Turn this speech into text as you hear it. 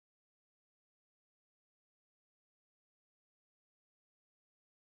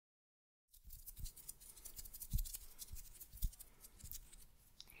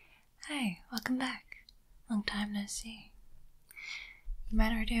Hey, welcome back. Long time no see. You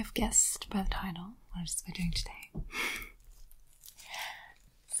might already have guessed by the title what it is we're doing today.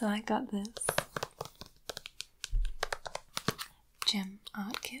 So I got this gem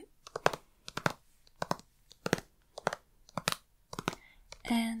art kit.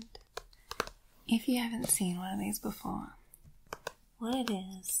 And if you haven't seen one of these before, what it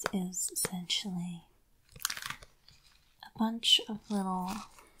is essentially a bunch of little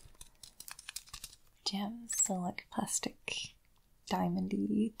gems, so like plastic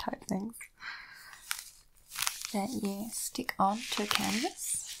diamondy type things that you stick onto a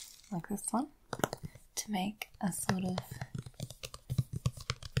canvas like this one to make a sort of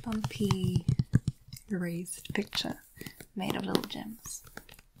bumpy raised picture made of little gems.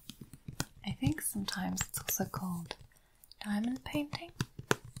 I think sometimes it's also called diamond painting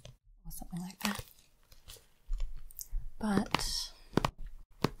or something like that. But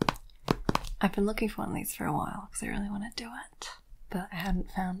I've been looking for one of these for a while because I really want to do it, but I hadn't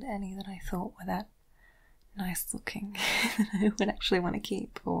found any that I thought were that nice looking that I would actually want to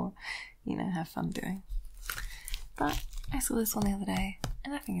keep or, you know, have fun doing. But I saw this one the other day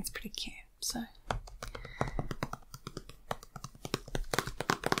and I think it's pretty cute, so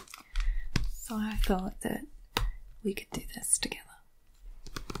I thought that we could do this together.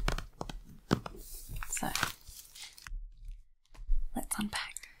 So let's unpack.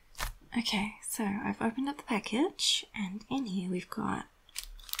 Okay, so I've opened up the package and in here we've got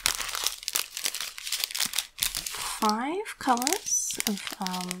 5 colours of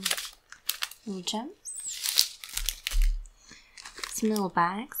little gems. Some little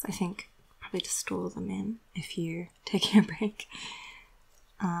bags, I think probably to store them in if you're taking a break.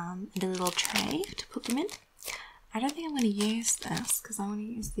 And a little tray to put them in. I don't think I'm going to use this because I want to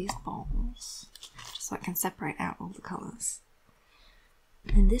use these bowls just so I can separate out all the colours.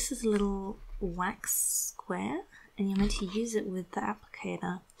 And this is a little wax square and you're meant to use it with the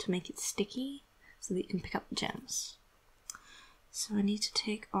applicator to make it sticky so that you can pick up the gems. So I need to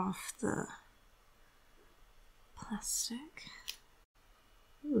take off the plastic.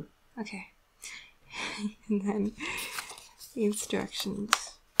 Ooh, okay. And then the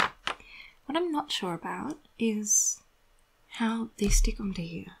instructions. What I'm not sure about is how they stick onto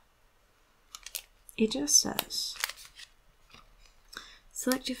here. It just says,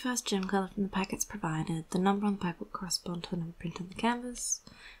 select your first gem colour from the packets provided. The number on the pack will correspond to the number printed on the canvas.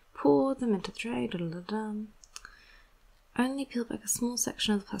 Pour them into the tray. Only peel back a small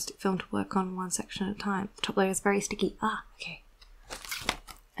section of the plastic film to work on one section at a time. The top layer is very sticky. Ah, okay.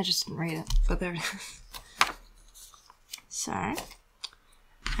 I just didn't read it, but there it is. So, I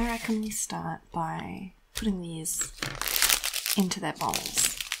reckon we start by putting these into their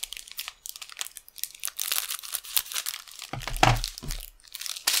bowls.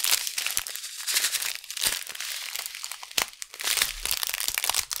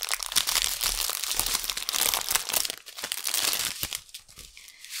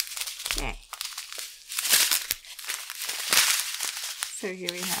 Okay. So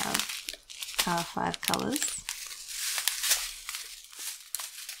here we have our 5 colours.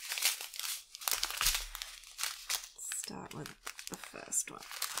 Start with the first one.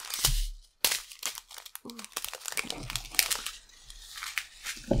 Ooh, okay.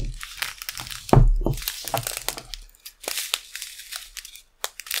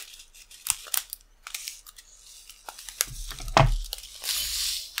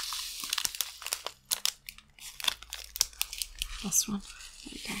 Last one.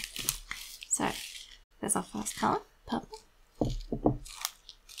 Okay. So there's our first colour, purple.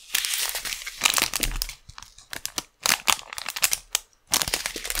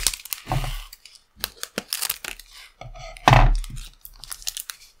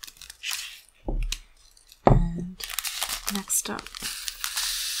 Next up,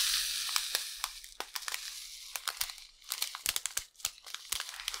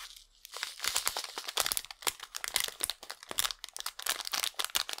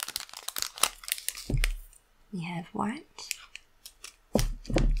 we have white.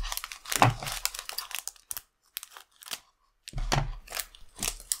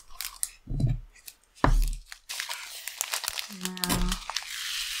 Now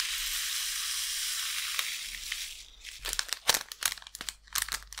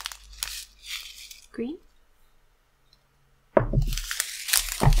green.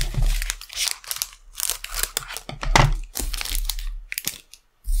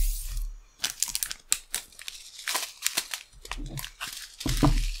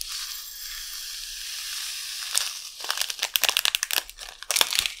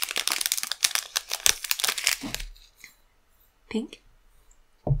 Pink.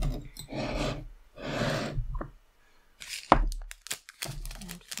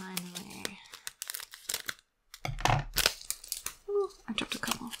 finally. Ooh, I dropped a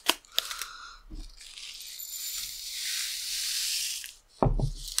couple.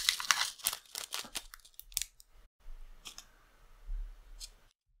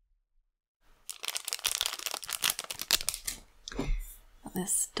 Got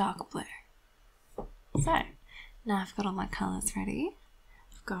this dark blue. So, now I've got all my colours ready.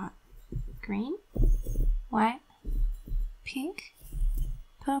 I've got green, white, pink,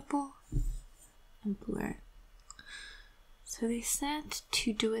 purple, and blue. So they said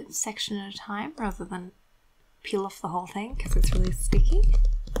to do it section at a time rather than peel off the whole thing because it's really sticky.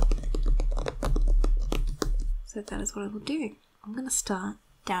 So that is what I will do. I'm going to start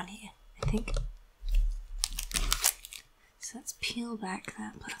down here, I think. So let's peel back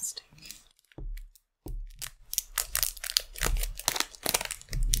that plastic.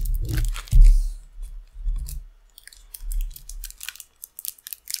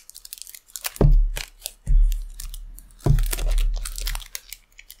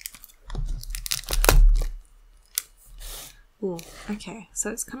 Ooh, okay,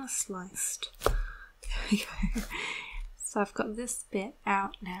 so it's kind of sliced. There we go. So I've got this bit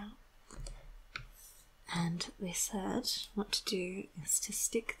out now. And they said what to do is to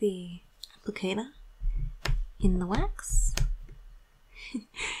stick the applicator in the wax.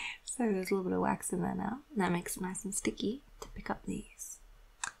 So there's a little bit of wax in there now. And that makes it nice and sticky to pick up these.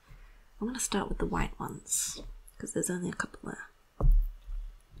 I'm going to start with the white ones because there's only a couple there.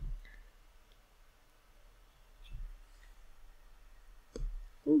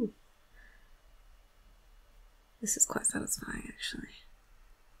 Ooh. This is quite satisfying actually.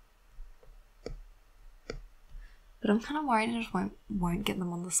 But I'm kind of worried I just won't get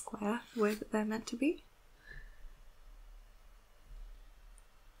them on the square the way that they're meant to be.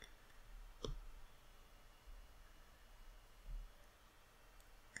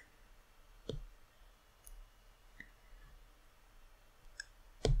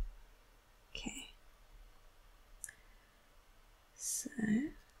 Okay. So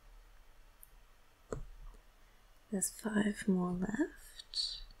there's 5 more left.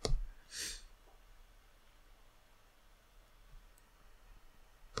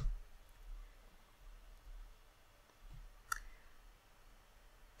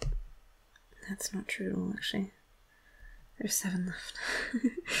 That's not true at all, actually. There's 7 left.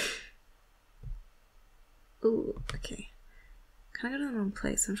 Ooh, okay. Can I go to the wrong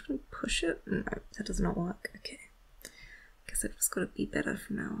place? I'm just gonna push it. No, that does not work. Okay. Guess I've just gotta be better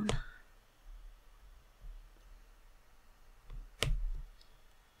from now on.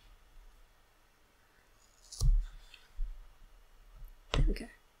 There we go.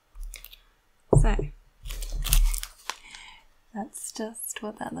 So, that's just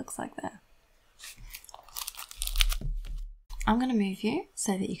what that looks like there. I'm going to move you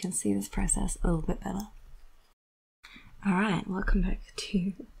so that you can see this process a little bit better. Alright, welcome back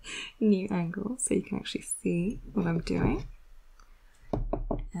to new angle so you can actually see what I'm doing.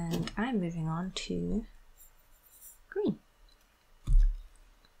 And I'm moving on to green.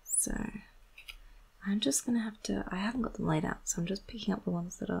 So I'm just going to have to, I haven't got them laid out, so I'm just picking up the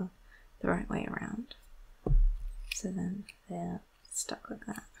ones that are the right way around. So then they're stuck like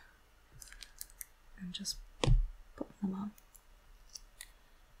that. And just put them on.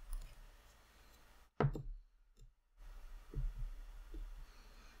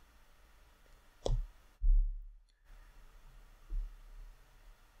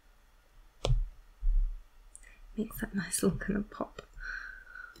 Makes that nice little kind of pop.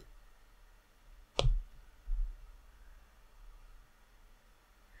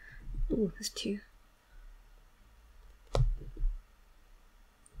 Ooh, there's 2.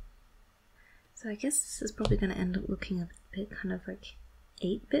 So I guess this is probably going to end up looking a bit kind of like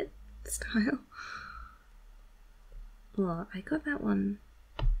 8-bit style. Well, I got that one.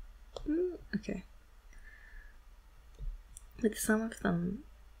 Okay. With some of them,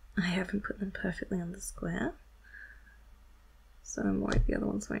 I haven't put them perfectly on the square. So I'm worried the other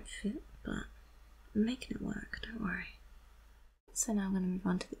ones won't fit, but I'm making it work, don't worry. So now I'm going to move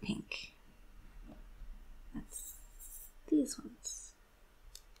on to the pink. That's these ones.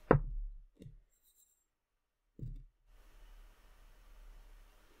 I'm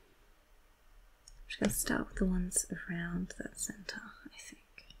just going to start with the ones around that center, I think.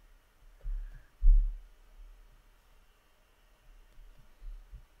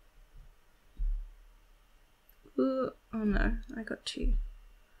 Ooh, oh no, I got 2.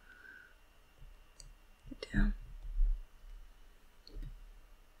 Get down.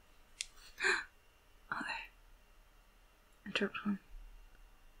 Oh, I dropped one.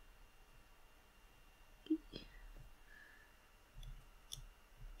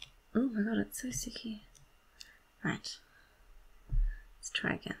 Oh my god, it's so sticky. Right. Let's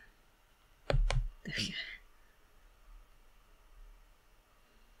try again. There we go.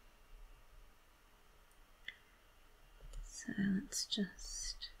 So let's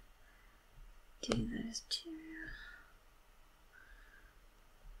just do those two.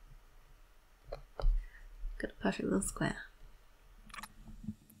 Got a perfect little square.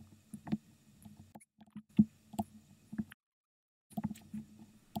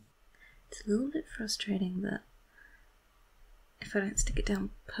 It's a little bit frustrating that if I don't stick it down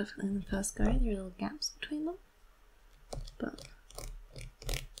perfectly in the first go, there are little gaps between them. But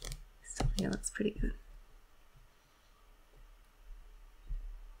still, yeah, looks pretty good.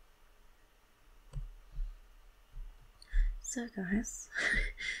 So guys,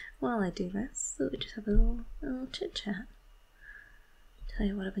 while I do this, we just have a little chit chat. Tell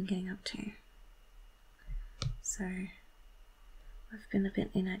you what I've been getting up to. So, I've been a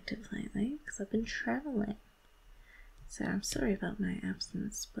bit inactive lately because I've been travelling. So I'm sorry about my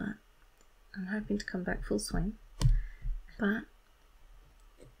absence, but I'm hoping to come back full swing. But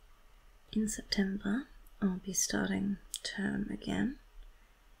in September, I'll be starting term again.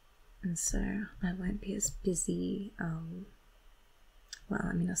 And so I won't be as busy, well,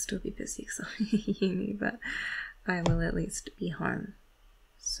 I mean, I'll still be busy because I'm in uni, but I will at least be home.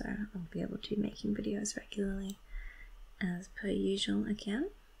 So I'll be able to be making videos regularly as per usual again.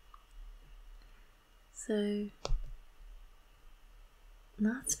 So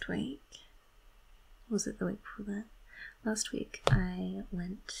last week, was it the week before that? Last week I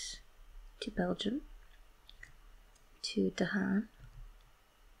went to Belgium, to De Haan,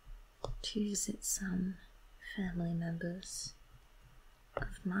 to visit some family members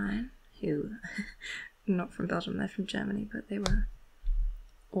of mine who, not from Belgium, they're from Germany, but they were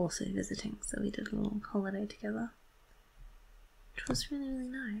also visiting, so we did a little holiday together, which was really, really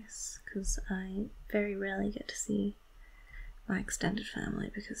nice, because I very rarely get to see my extended family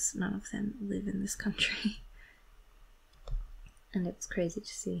because none of them live in this country. And it was crazy to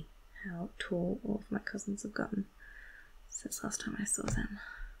see how tall all of my cousins have gotten since last time I saw them.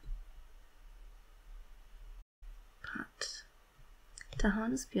 But De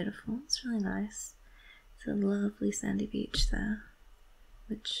Haan is beautiful, it's really nice. It's a lovely sandy beach there,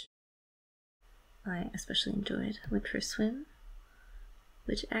 which I especially enjoyed. Went for a swim,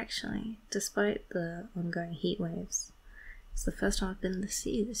 which actually, despite the ongoing heat waves, it's the first time I've been in the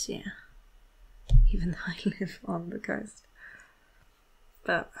sea this year, even though I live on the coast.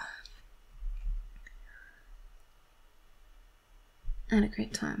 But I had a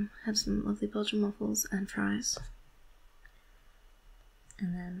great time. Had some lovely Belgian waffles and fries.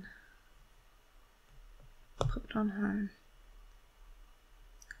 And then popped on home.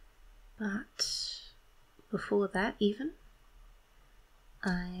 But before that even,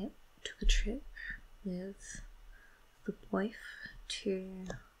 I took a trip with the wife to,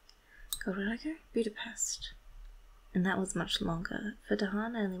 God, where did I go? Budapest. And that was much longer. For De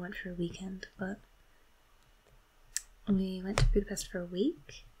Haan I only went for a weekend, but we went to Budapest for a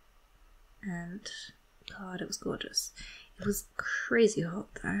week, and God, it was gorgeous. It was crazy hot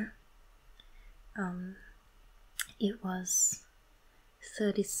though. It was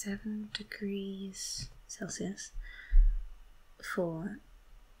 37 degrees Celsius for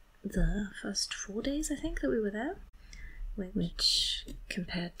the first 4 days, I think, that we were there, which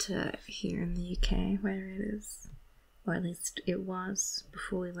compared to here in the UK, where it is, or at least it was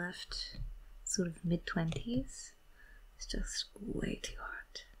before we left, sort of mid-20s, it's just way too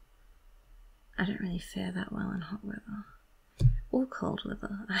hot. I don't really fare that well in hot weather or cold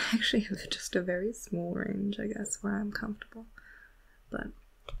weather. I actually have just a very small range, I guess, where I'm comfortable. But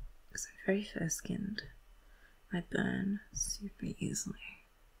because I'm very fair-skinned, I burn super easily.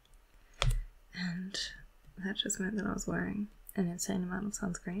 And that just meant that I was wearing an insane amount of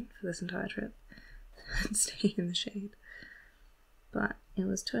sunscreen for this entire trip and staying in the shade. But it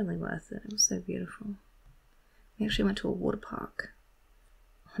was totally worth it. It was so beautiful. We actually went to a water park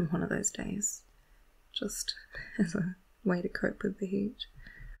on one of those days, just as a way to cope with the heat.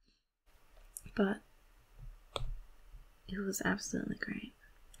 But it was absolutely great.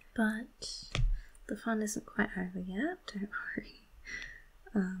 But the fun isn't quite over yet, don't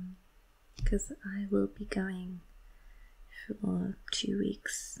worry. Because I will be going for 2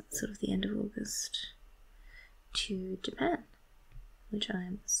 weeks, sort of the end of August, to Japan, which I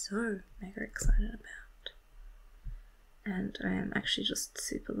am so mega excited about. And I am actually just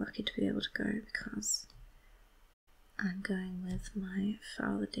super lucky to be able to go because I'm going with my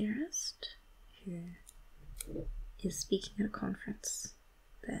father dearest, who is speaking at a conference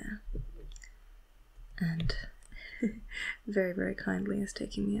there. And very, very kindly is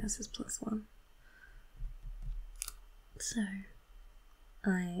taking me as his +1. So,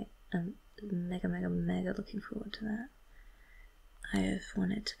 I am mega looking forward to that. I have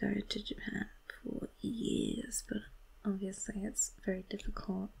wanted to go to Japan for years, but obviously it's very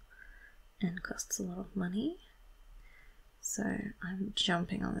difficult and costs a lot of money. So I'm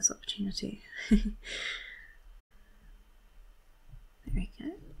jumping on this opportunity. There we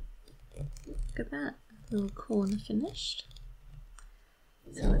go. Look at that. Little corner finished.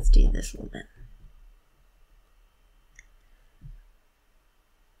 So let's do this little bit.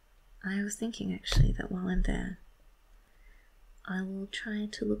 I was thinking actually that while I'm there, I will try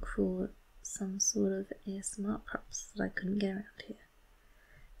to look for some sort of ASMR props that I couldn't get around here.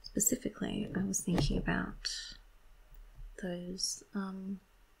 Specifically, I was thinking about those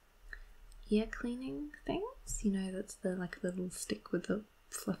ear cleaning things. You know, that's the little stick with the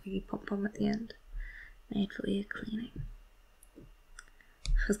fluffy pom-pom at the end, made for ear cleaning.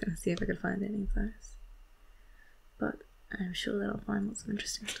 I was going to see if I could find any of those, but I'm sure that I'll find lots of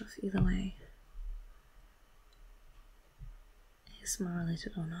interesting stuff either way, ASMR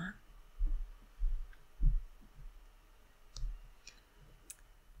related or not.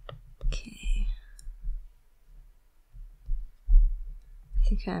 Okay. I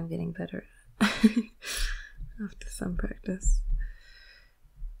think I'm getting better after some practice.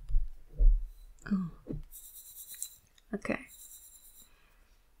 Oh. Okay.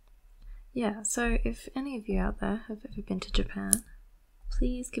 Yeah, so if any of you out there have ever been to Japan,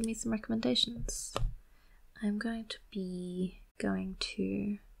 please give me some recommendations. I'm going to be going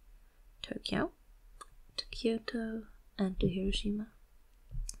to Tokyo, to Kyoto, and to Hiroshima.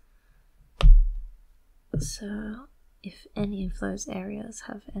 So if any of those areas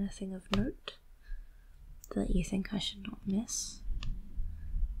have anything of note that you think I should not miss,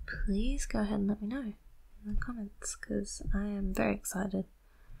 please go ahead and let me know in the comments, because I am very excited.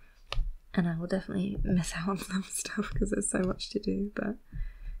 And I will definitely miss out on some stuff because there's so much to do, but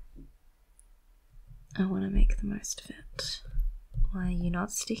I want to make the most of it. Why are you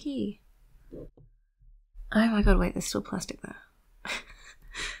not sticky? Oh my god, wait, there's still plastic there.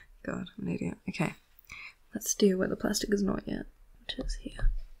 God, I'm an idiot. Okay, let's do where the plastic is not yet, which is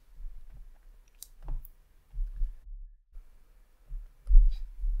here.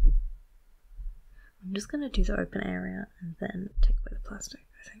 I'm just going to do the open area and then take away the plastic,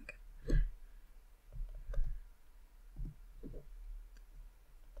 I think.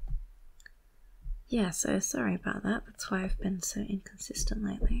 Yeah, so sorry about that. That's why I've been so inconsistent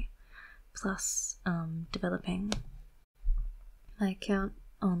lately. Plus, developing my account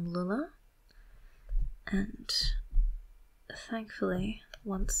on Lula. And thankfully,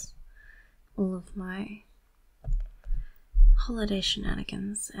 once all of my holiday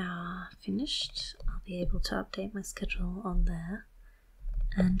shenanigans are finished, I'll be able to update my schedule on there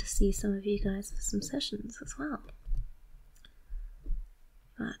and see some of you guys for some sessions as well.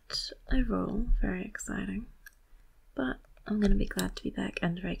 But overall, very exciting. But I'm going to be glad to be back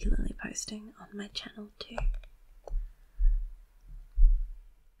and regularly posting on my channel too.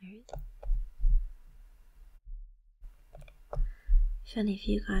 If any of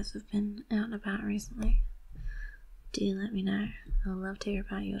you guys have been out and about recently, do let me know. I'd love to hear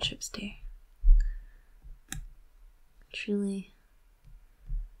about your trips too. Truly,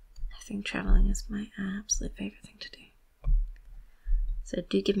 I think traveling is my absolute favourite thing to do. So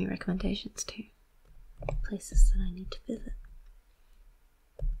do give me recommendations too. Places that I need to visit.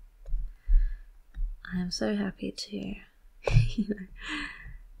 I am so happy to,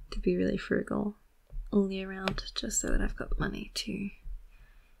 to be really frugal all year round, just so that I've got the money to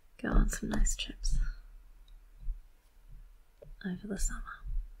go on some nice trips over the summer.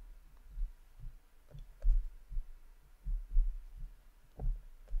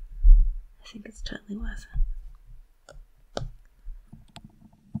 I think it's totally worth it.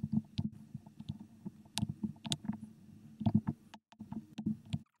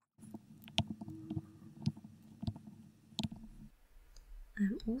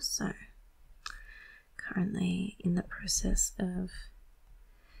 I'm also currently in the process of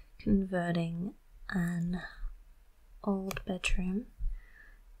converting an old bedroom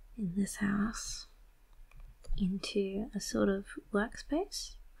in this house into a sort of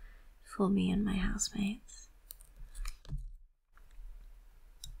workspace for me and my housemates.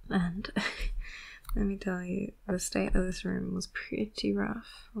 And let me tell you, the state of this room was pretty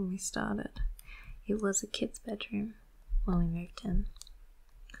rough when we started. It was a kid's bedroom when we moved in,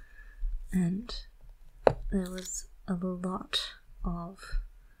 and there was a lot of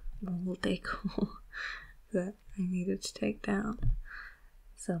wall decor that I needed to take down.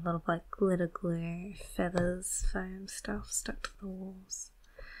 So a lot of like glitter glue, feathers, foam stuff stuck to the walls.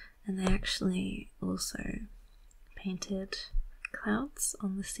 And they actually also painted clouds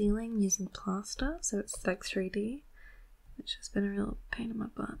on the ceiling using plaster, so it's like 3D, which has been a real pain in my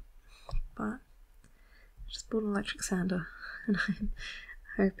butt. But I just bought an electric sander and I'm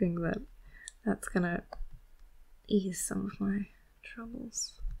hoping that that's gonna ease some of my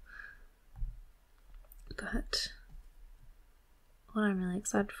troubles. But what I'm really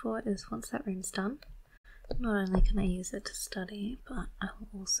excited for is once that room's done, not only can I use it to study, but I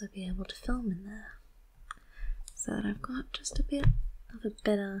will also be able to film in there. So that I've got just a bit of a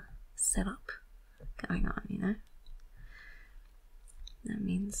better setup going on, you know? That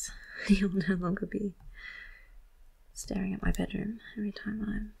means you'll no longer be staring at my bedroom every time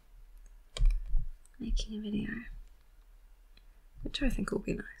I'm making a video, which I think will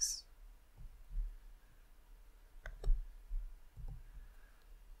be nice.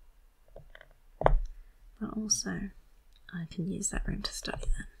 But also, I can use that room to study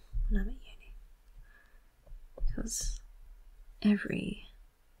then when I'm at uni. Because every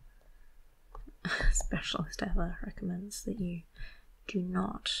specialist ever recommends that you do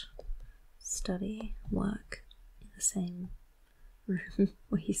not study, work in the same room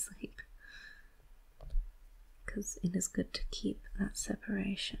where you sleep. Because it is good to keep that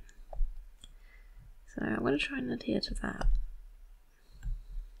separation. So I'm going to try and adhere to that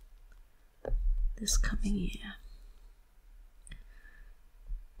this coming year.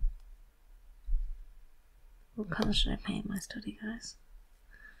 What colour should I paint my study, guys?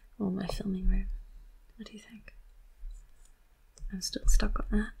 Or my filming room? What do you think? I'm still stuck on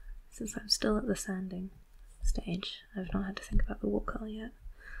that. Since I'm still at the sanding stage, I've not had to think about the wall colour yet.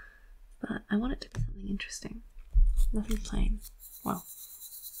 But I want it to be something interesting. Nothing plain. Well,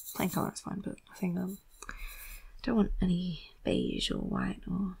 plain colour is fine, but nothing, don't want any beige or white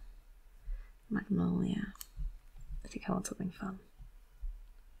or magnolia. I think I want something fun.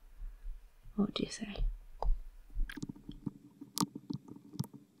 What would you say?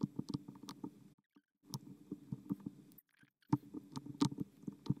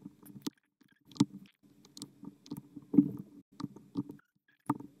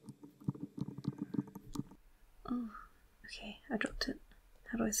 Oh, okay, I dropped it.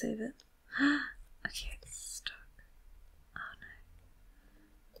 How do I save it? Okay, it's stuck. Oh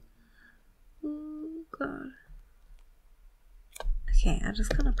no. Oh god. Okay, I just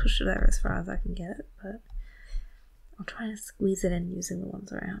kind of pushed it over as far as I can get it, but I'll try and squeeze it in using the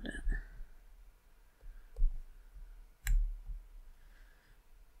ones around it.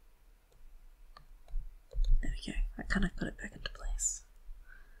 There we go, I kind of got it back into place.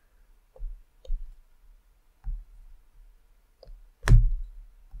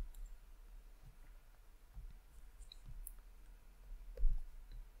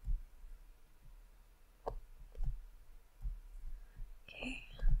 Okay,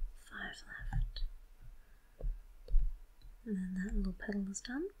 5 left. And then that little petal is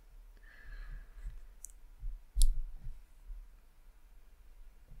done.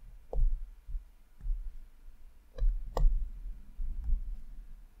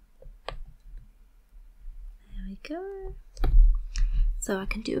 There we go. So I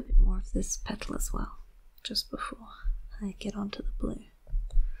can do a bit more of this petal as well, just before I get onto the blue.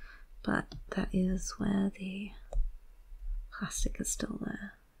 But that is where the plastic is still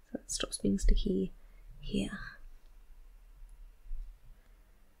there, so it stops being sticky here.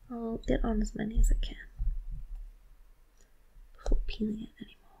 I'll get on as many as I can before peeling it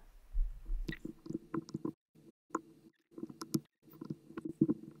anymore.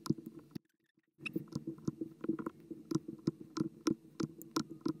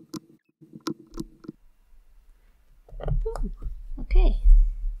 Ooh, okay,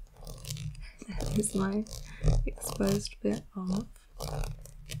 that is my exposed bit of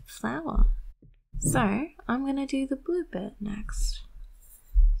flower. So I'm going to do the blue bit next.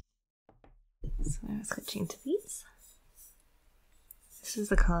 So I'm switching to these. This is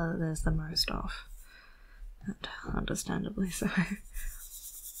the colour that there's the most of, and understandably so. So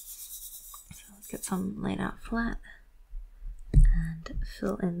let's get some laid out flat and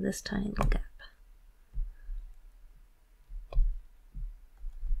fill in this tiny little gap.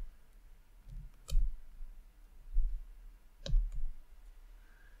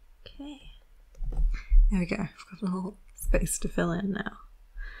 Okay, there we go, I've got a little space to fill in now.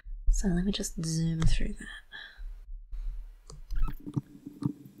 So let me just zoom through that.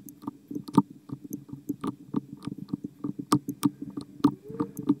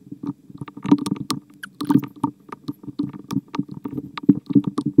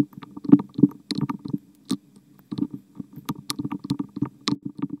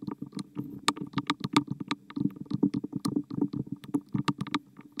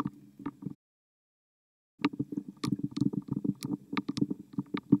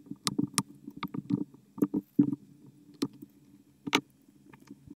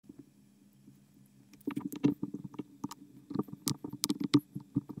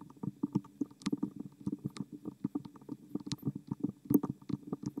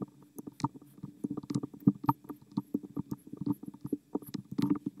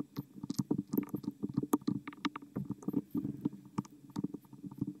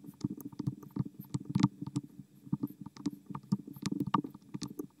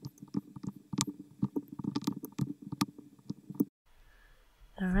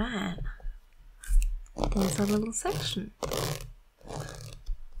 another little section.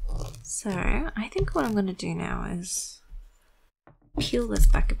 So I think what I'm going to do now is peel this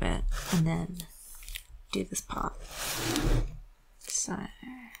back a bit and then do this part. So there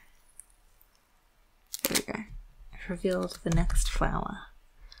we go. I've revealed the next flower.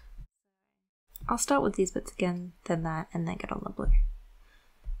 I'll start with these bits again, then that, and then get on the blue.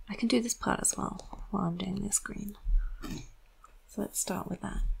 I can do this part as well while I'm doing this green. So let's start with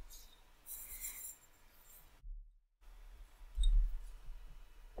that.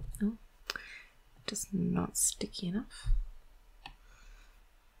 Oh, just not sticky enough.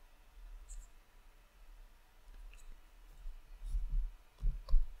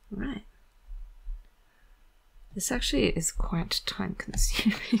 Right. This actually is quite time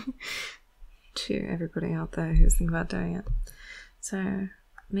consuming to everybody out there who's thinking about doing it. So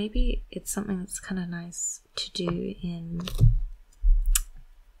maybe it's something that's kind of nice to do in,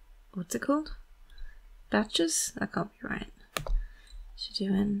 what's it called? Batches? That can't be right. To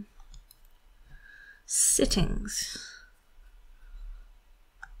do in sittings.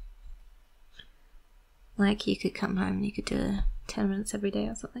 Like you could come home and you could do 10 minutes every day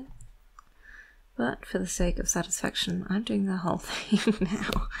or something. But for the sake of satisfaction, I'm doing the whole thing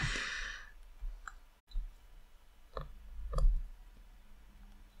now.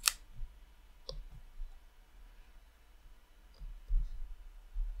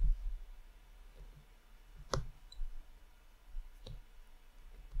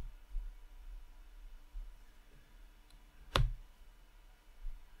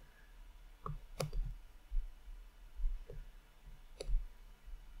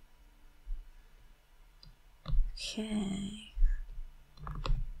 Okay,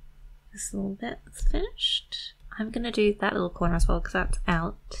 this little bit's finished. I'm gonna do that little corner as well because that's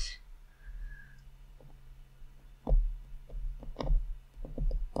out.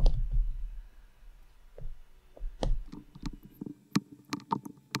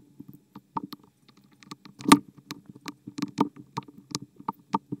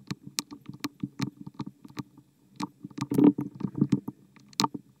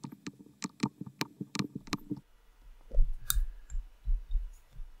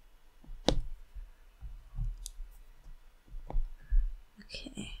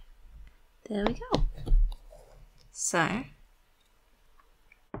 Okay, there we go. So, I'm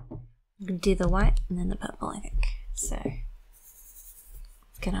going to do the white and then the purple, I think. So, let's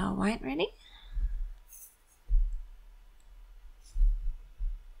get our white ready.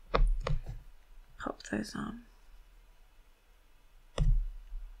 Pop those on.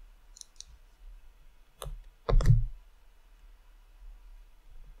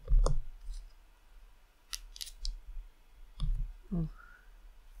 Oh.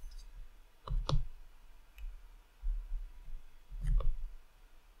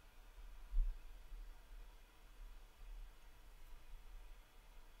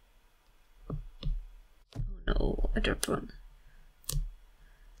 Oh, I dropped one.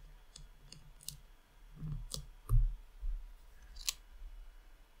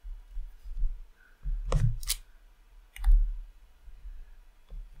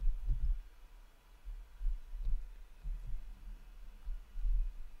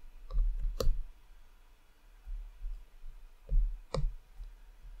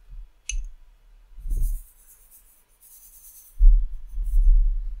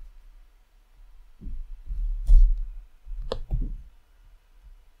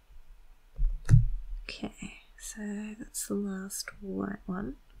 Okay, so that's the last white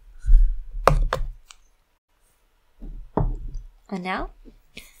one. And now,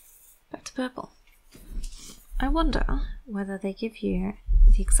 back to purple. I wonder whether they give you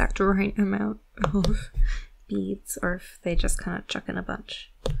the exact right amount of beads or if they just kind of chuck in a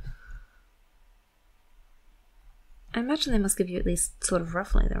bunch. I imagine they must give you at least sort of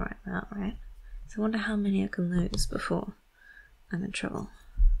roughly the right amount, right? So I wonder how many I can lose before I'm in trouble.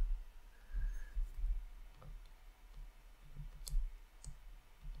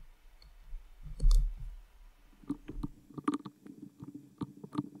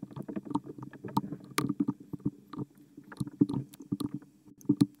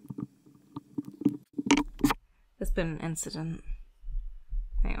 There's been an incident.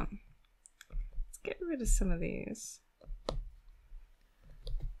 Hang on. Let's get rid of some of these.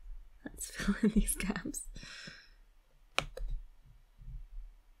 Let's fill in these gaps.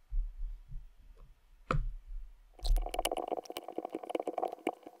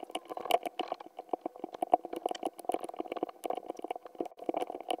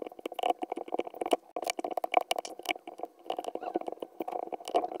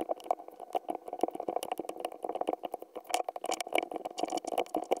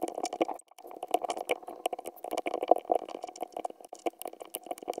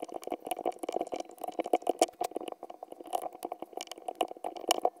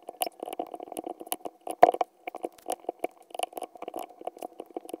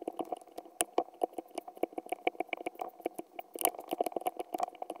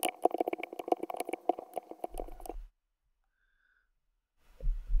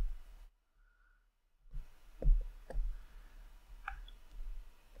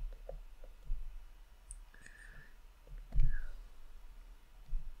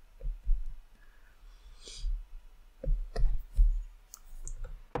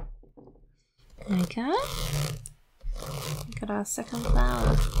 There we go. Got our second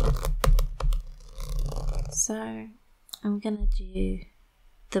flower. So I'm gonna do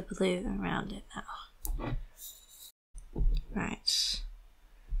the blue around it now. Right.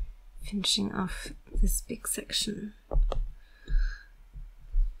 Finishing off this big section.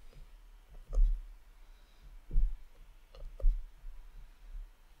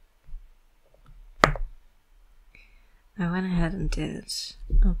 I went ahead and did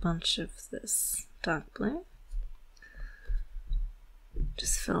a bunch of this dark blue.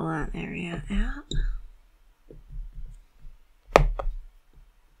 Just fill that area out.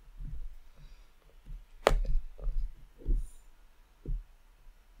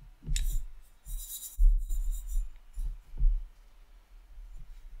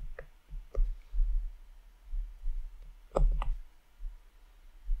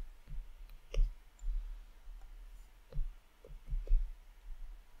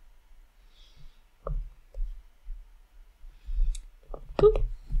 Ooh,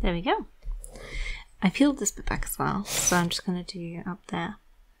 there we go. I peeled this bit back as well, so I'm just going to do up there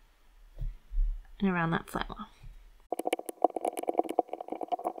and around that flower.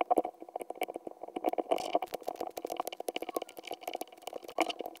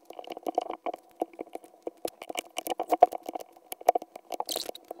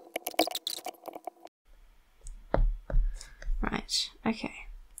 Right, okay.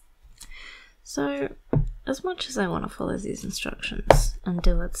 So, as much as I want to follow these instructions and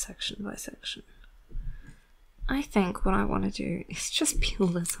do it section by section, I think what I want to do is just peel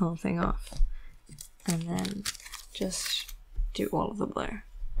this whole thing off and then just do all of the blue.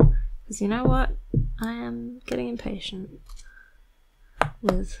 Because you know what? I am getting impatient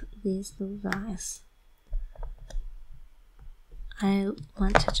with these little guys. I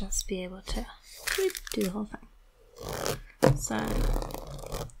want to just be able to do the whole thing. So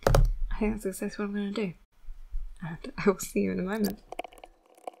I think that's exactly what I'm going to do. And I will see you in a moment.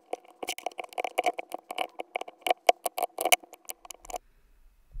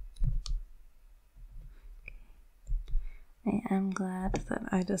 I am glad that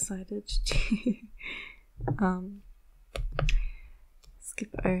I decided to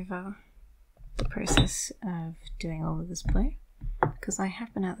skip over the process of doing all of this blue, because I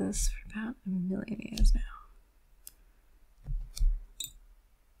have been at this for about 1,000,000 years now.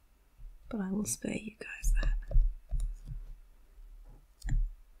 But I will spare you guys that.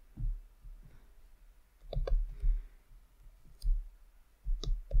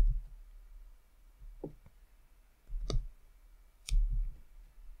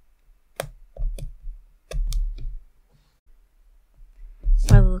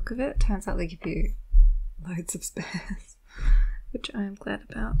 By the look of it, turns out they give you loads of spares, which I am glad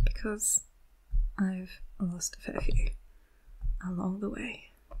about because I've lost a fair few along the way.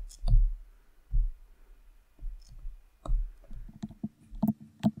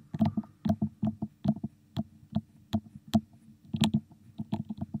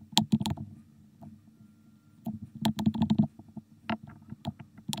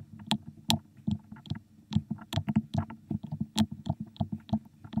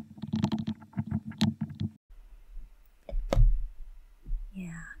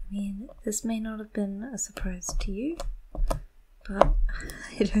 I mean, this may not have been a surprise to you, but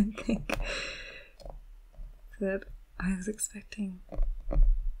I don't think that I was expecting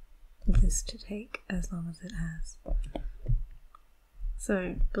this to take as long as it has.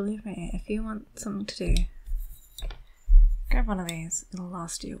 So, believe me, if you want something to do, grab one of these, it'll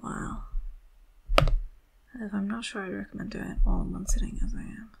last you a while. If I'm not sure I'd recommend doing it all in one sitting as I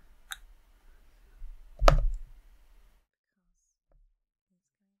am.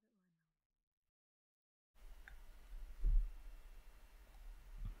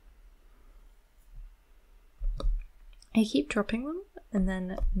 I keep dropping them and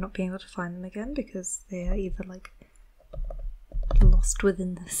then not being able to find them again because they are either like lost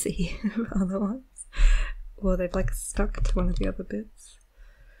within the sea of other ones, or they've like stuck to one of the other bits.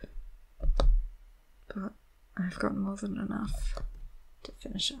 But I've got more than enough to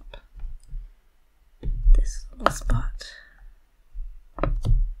finish up this little spot.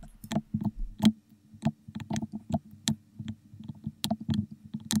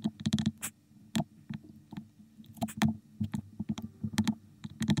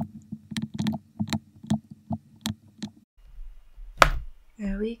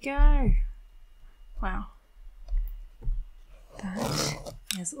 There we go. Wow. That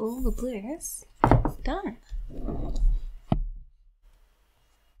is all the blues done.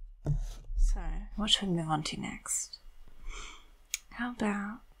 So, what should we move on to next? How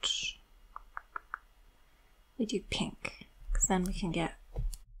about we do pink? Because then we can get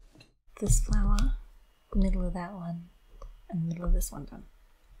this flower, the middle of that one, and the middle of this one done.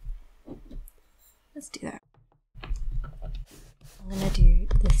 Let's do that. I'm gonna do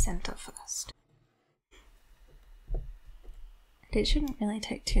the center first. And it shouldn't really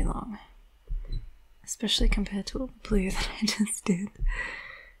take too long, especially compared to all the blue that I just did.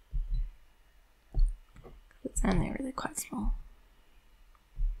 It's only really quite small.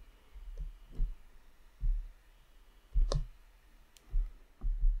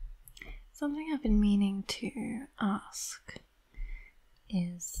 Something I've been meaning to ask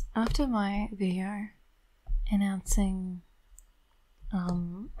is, after my video announcing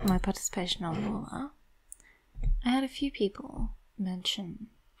my participation on Lula, I had a few people mention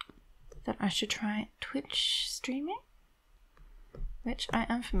that I should try Twitch streaming, which I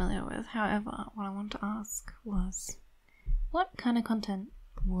am familiar with. However, what I want to ask was, what kind of content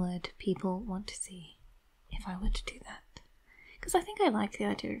would people want to see if I were to do that? Because I think I like the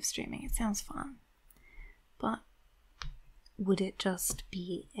idea of streaming, it sounds fun. But would it just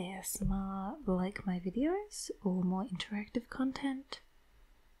be ASMR like my videos, or more interactive content,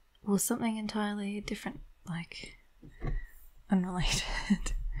 or something entirely different, like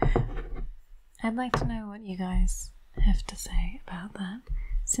unrelated? I'd like to know what you guys have to say about that,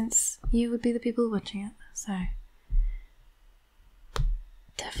 since you would be the people watching it, so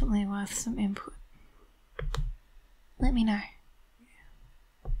definitely worth some input. Let me know.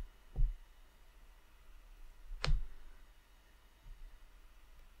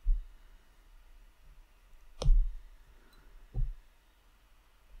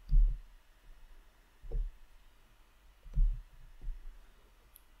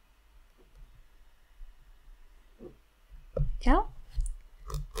 Go.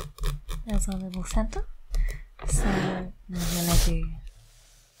 There's our little center. So now I'm gonna do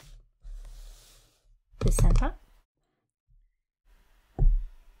the center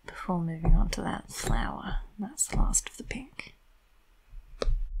before moving on to that flower. That's the last of the pink.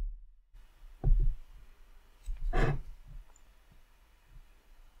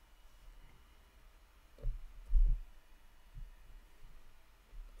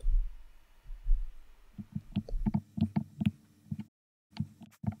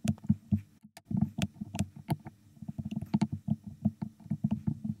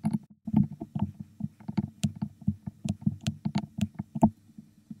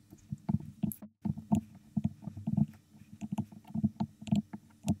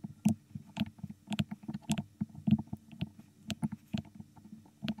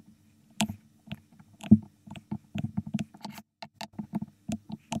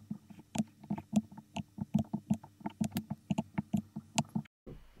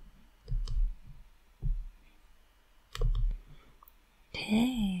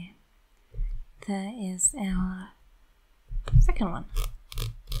 Okay, there is our second one.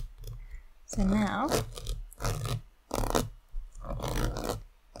 So now,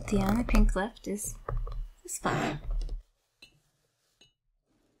 the only pink left is this flower.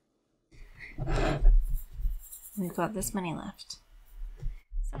 We've got this many left.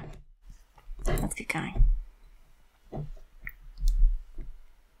 So, let's get going.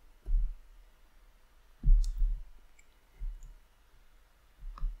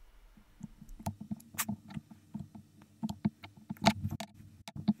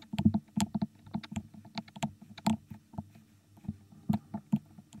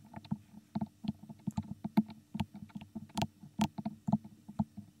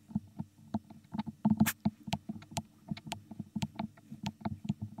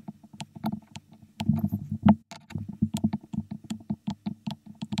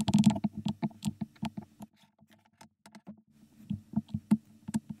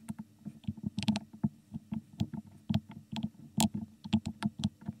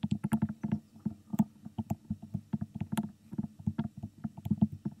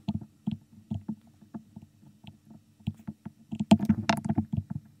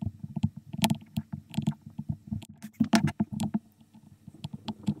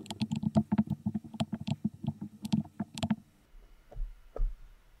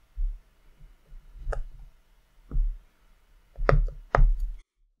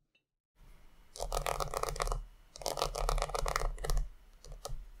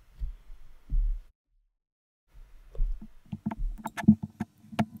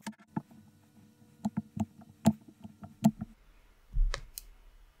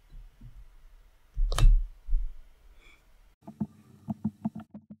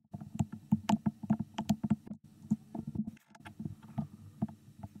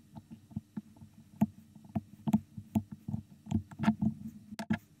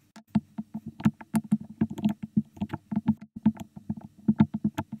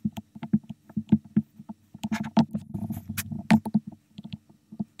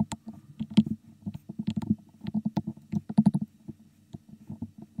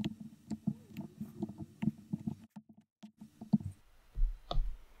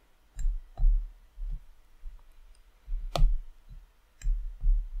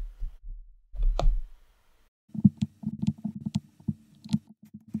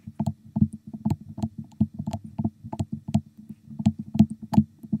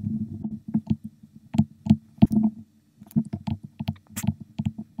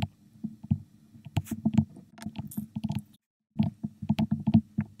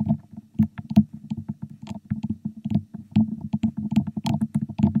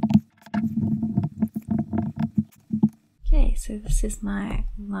 So this is my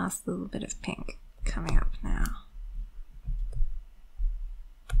last little bit of pink coming up now.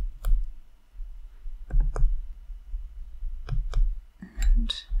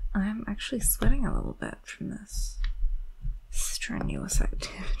 And I'm actually sweating a little bit from this strenuous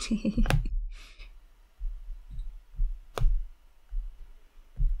activity.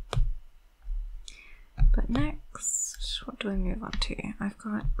 But next, what do I move on to? I've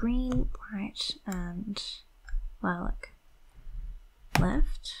got green, white, and lilac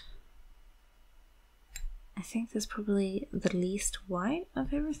left. I think there's probably the least white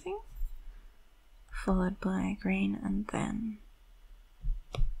of everything, followed by green and then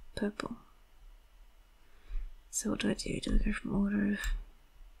purple. So what do I do? Do I go from order of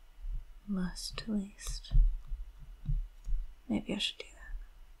most to least? Maybe I should do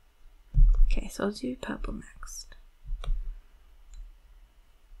that. Okay, so I'll do purple next.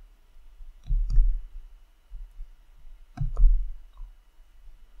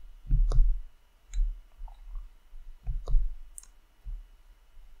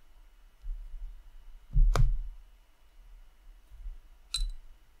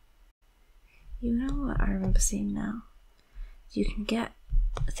 You know what I remember seeing now? You can get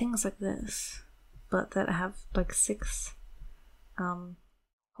things like this, but that have like 6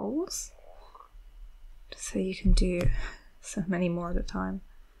 holes. So you can do so many more at a time.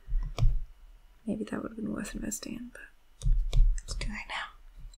 Maybe that would have been worth investing in, but let's do that now.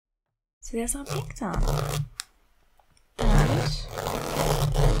 So there's our pink done. And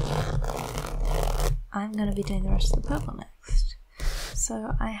I'm going to be doing the rest of the purple next.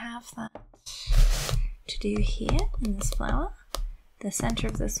 So I have that to do here in this flower, the center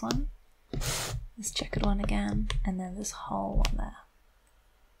of this one, this checkered one again, and then this whole one there.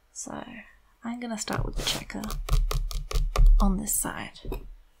 So I'm going to start with the checker on this side.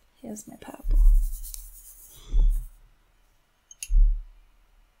 Here's my purple.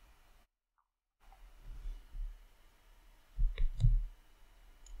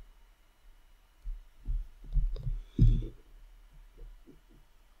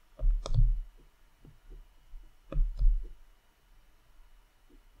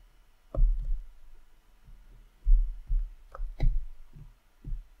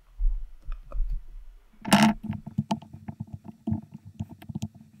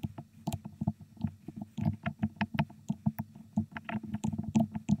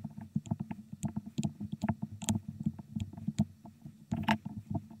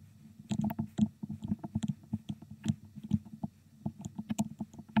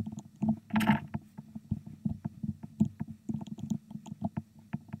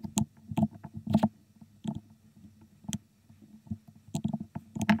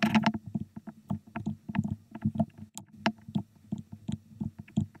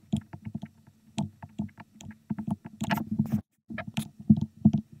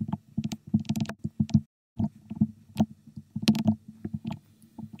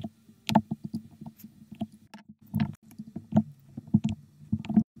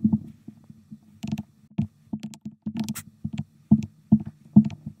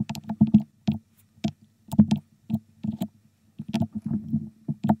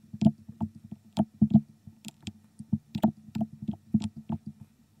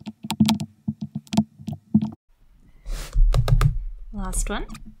 Last one.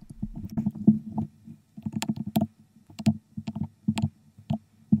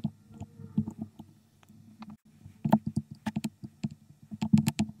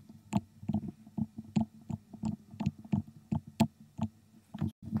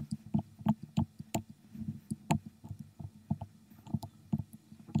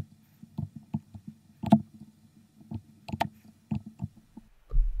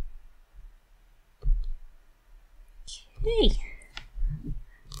 Okay.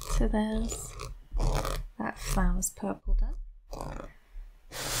 So there's that flower's purple done.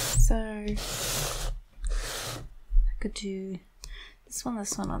 So I could do this one, or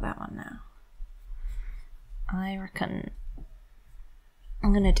that one now. I reckon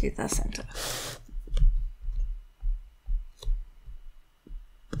I'm gonna do the center.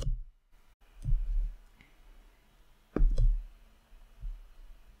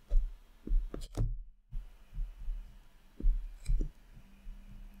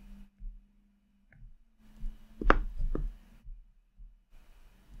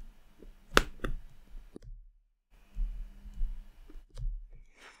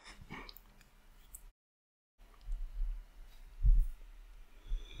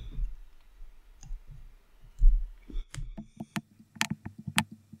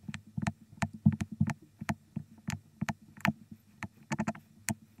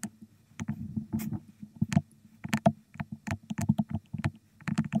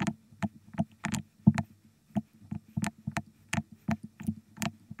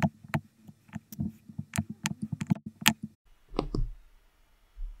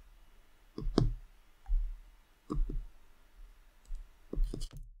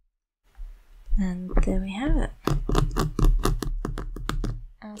 there we have it.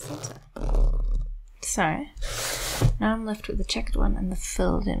 Our center. So, now I'm left with the checkered one and the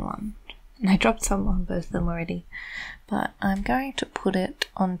filled in one. And I dropped some on both of them already. But I'm going to put it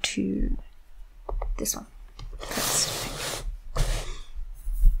onto this one first.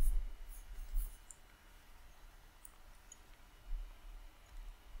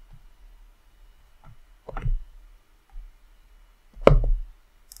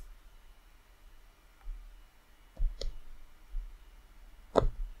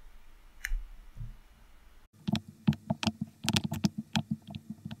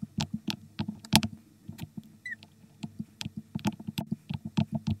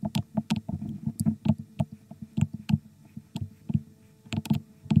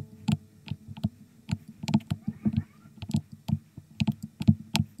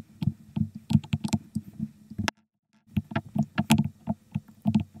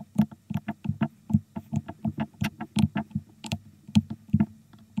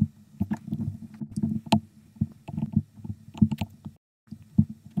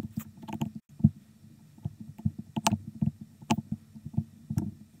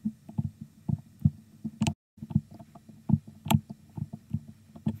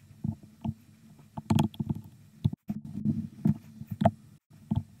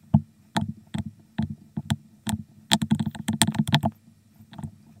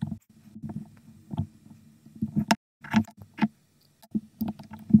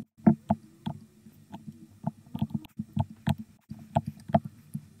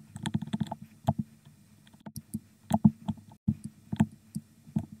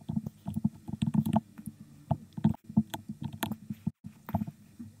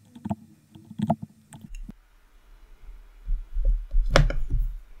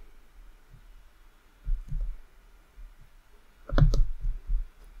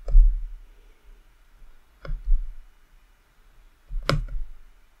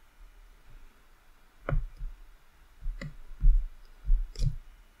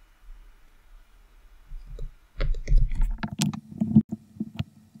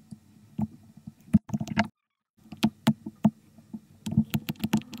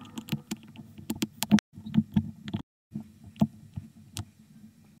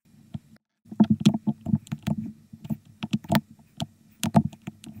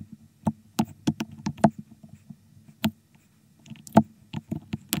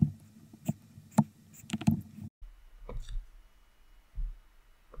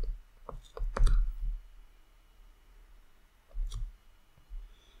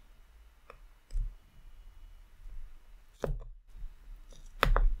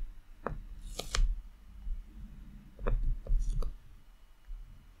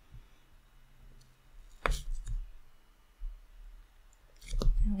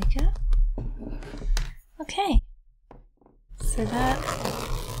 There we go. Okay, so that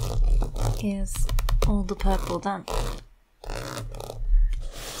is all the purple done.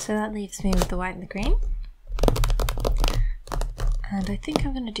 So that leaves me with the white and the green. And I think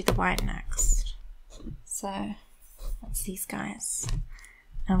I'm going to do the white next. So that's these guys.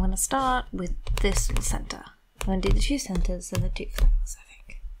 I'm going to start with this little center. I'm going to do the two centers and the two flowers, I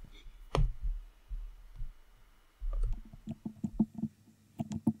think.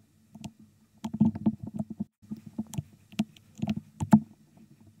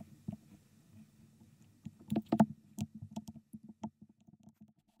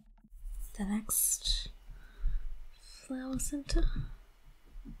 The next flower center.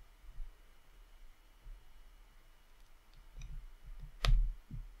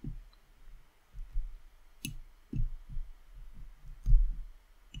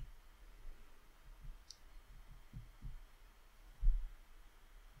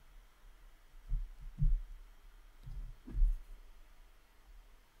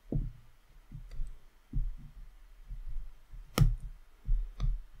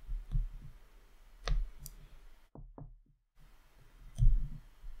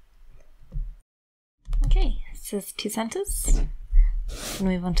 Okay, so there's two centers. And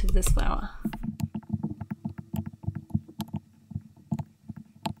move on to this flower.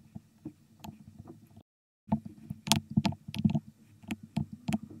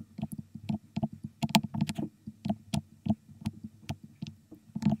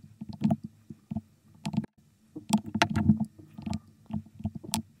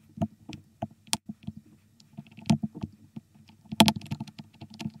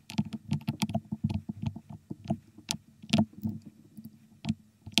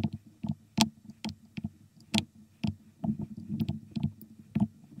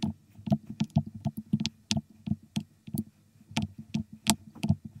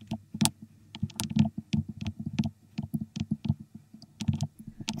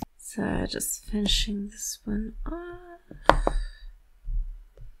 So just finishing this one off.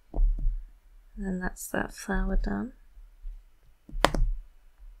 And then that's that flower done.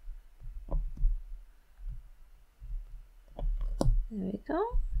 There we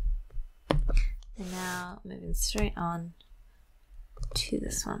go. And now moving straight on to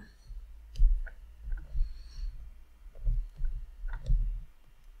this one.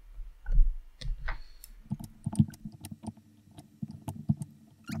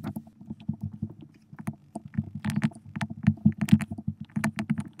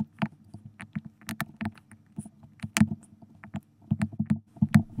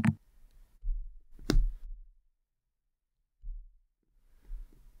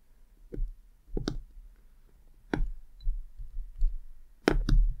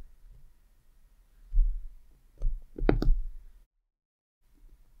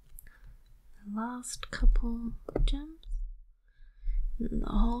 Last couple gems and the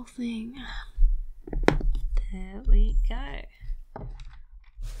whole thing. There we go.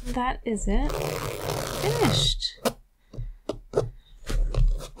 That is it. Finished.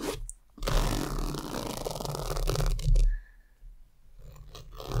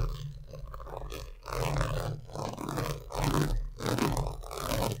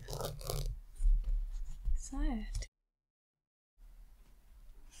 So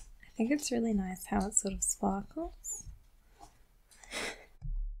I think it's really nice how it sort of sparkles.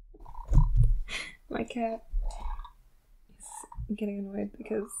 My cat is getting annoyed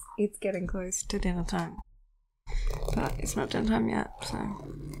because it's getting close to dinner time. But it's not dinner time yet, so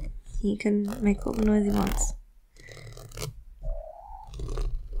he can make all the noise he wants.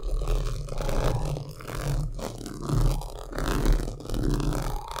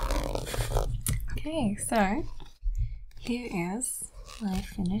 Okay, so here is my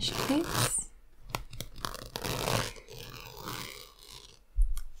finished piece.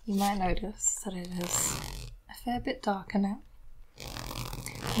 You might notice that it is a fair bit darker now.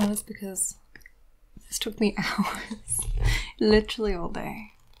 That was because this took me hours, literally all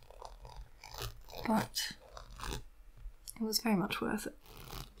day, but it was very much worth it.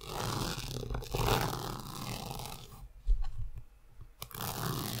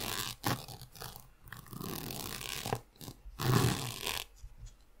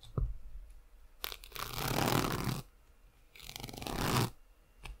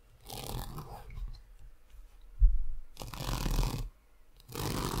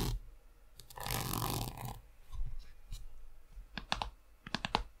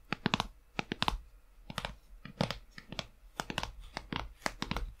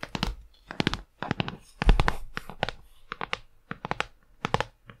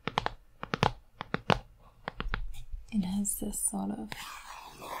 It has this sort of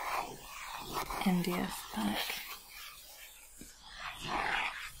MDF back,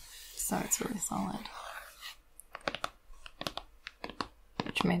 so it's really solid,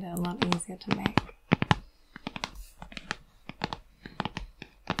 which made it a lot easier to make.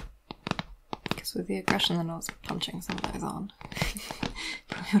 Because with the aggression that I was punching some of those on,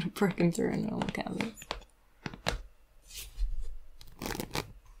 probably would have broken through a normal canvas.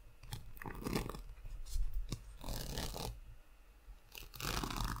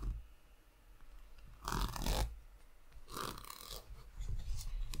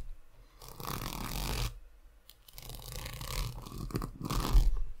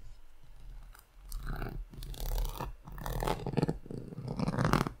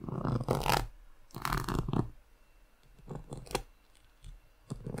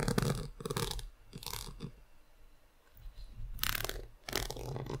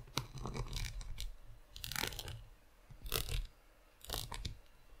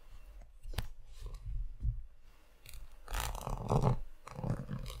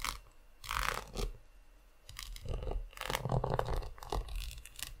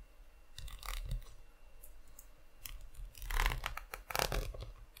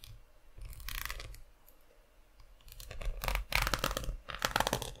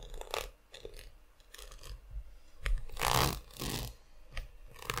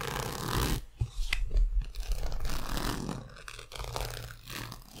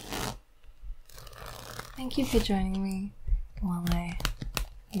 Thank you for joining me while I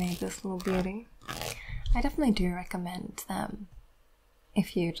made this little beauty. I definitely do recommend them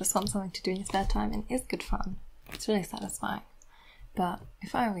if you just want something to do in your spare time, and it is good fun. It's really satisfying. But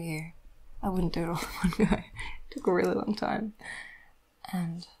if I were you, I wouldn't do it all in one go. It took a really long time.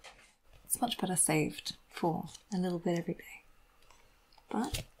 And it's much better saved for a little bit every day.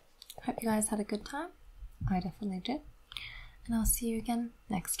 But I hope you guys had a good time. I definitely did. And I'll see you again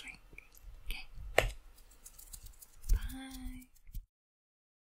next week.